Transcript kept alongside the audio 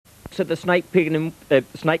at the Snake Pit in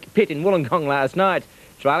Wollongong last night.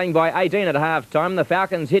 Trailing by 18 at half-time, the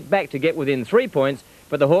Falcons hit back to get within 3 points,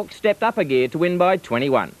 but the Hawks stepped up a gear to win by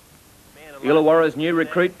 21. Illawarra's new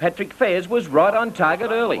recruit, Patrick Fairs, was right on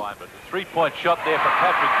target early. Three-point shot there from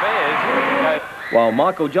Patrick Fairs. While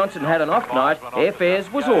Michael Johnson had an off night,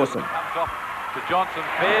 Fairs was awesome. To Johnson,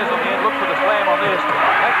 Fairs on the end, look for the slam on this.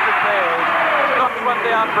 Patrick Fairs knocks one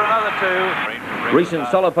down for another two. Recent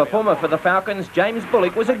solid performer for the Falcons, James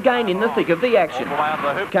Bullock, was again in the thick of the action.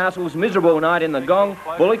 Newcastle's miserable night in the gong,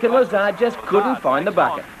 Bullock and Lazard just couldn't find the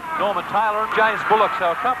bucket. Norman Taylor and James Bullock,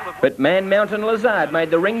 so a couple of... But Man Mountain Lazard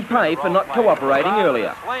made the ring pay for not cooperating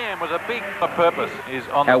earlier. Slam was a big purpose.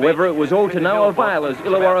 However, it was all to no avail as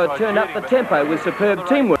Illawarra turned up the tempo with superb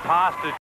teamwork.